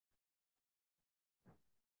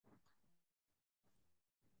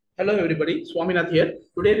Hello everybody, Swaminath here.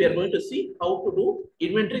 Today we are going to see how to do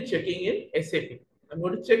inventory checking in SAP. I'm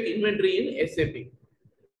going to check inventory in SAP.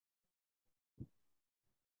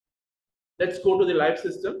 Let's go to the live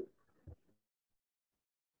system.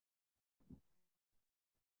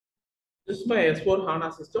 This is my S4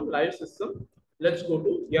 HANA system, live system. Let's go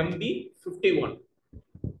to MB51,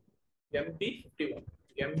 MB51,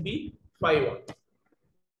 MB51.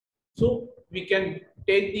 So we can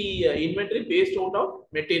take the inventory based out of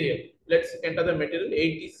material. Let's enter the material.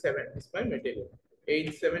 87 is my material.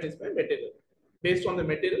 87 is my material. Based on the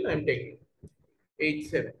material, I'm taking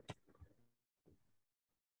 87.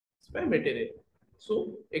 It's my material.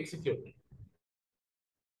 So execute.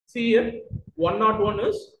 See here, 101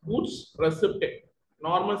 is goods receipted,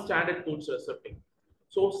 normal standard goods receipted.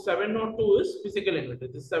 So 702 is physical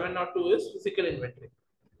inventory. This 702 is physical inventory.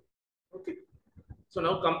 Okay. So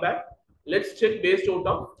now come back. Let's check based out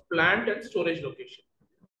of plant and storage location.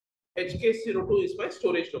 HK02 is my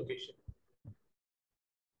storage location.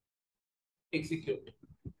 Execute.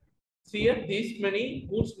 See here, these many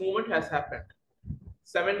goods movement has happened.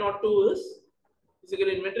 702 is physical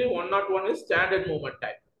inventory, 101 is standard movement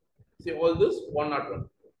type. See all this 101.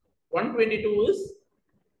 122 is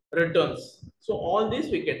returns. So all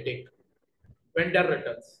these we can take. Vendor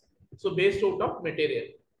returns. So based out of material.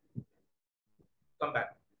 Come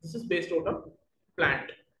back. This is based out of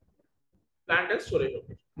plant. Plant and storage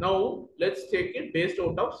location. Now let's take it based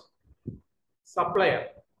out of supplier.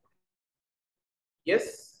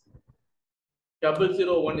 Yes.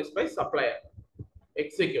 001 is by supplier.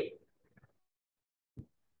 Execute.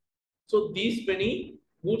 So these many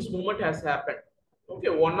goods movement has happened. Okay,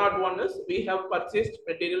 101 is we have purchased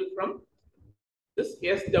material from this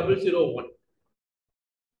S001.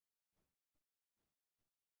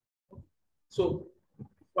 So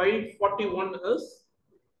 541 is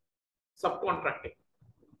subcontracting.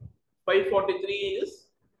 543 is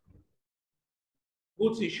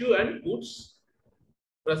goods issue and goods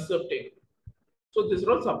received. So this is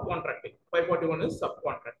all subcontracting. 541 is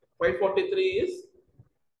subcontracting. 543 is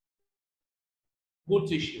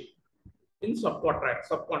goods issue in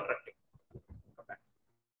subcontracting. Okay.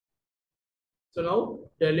 So now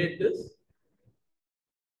delete this.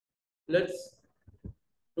 Let's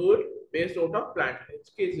do it based out of plant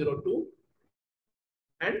HK02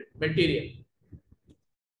 and material.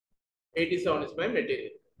 87 is my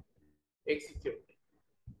material. Execute.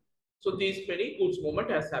 So these many goods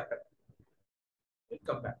movement has happened. We'll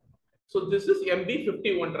come back. So this is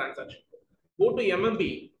MB51 transaction. Go to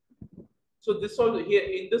MMB. So this also here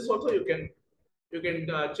in this also you can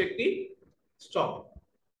check the stock.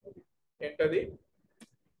 Enter the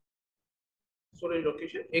storage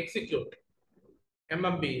location. Execute.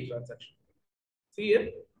 MMB transaction. See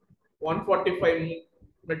here, 145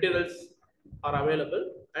 materials are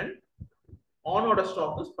available and on order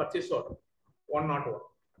stock is purchase order 101.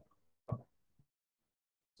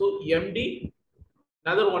 So MD,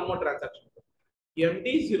 another one more transaction.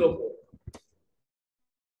 MD04.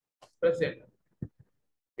 Press enter.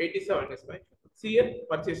 87 is my. See here,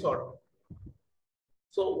 purchase order.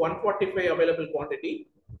 So 145 available quantity.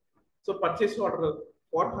 So purchase order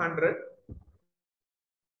 400.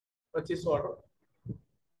 Purchase order.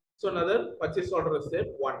 So another purchase order is there,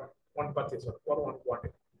 one purchase order for one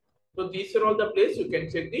quantity. So these are all the places you can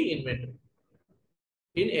check the inventory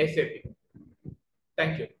in SAP.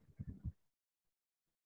 Thank you.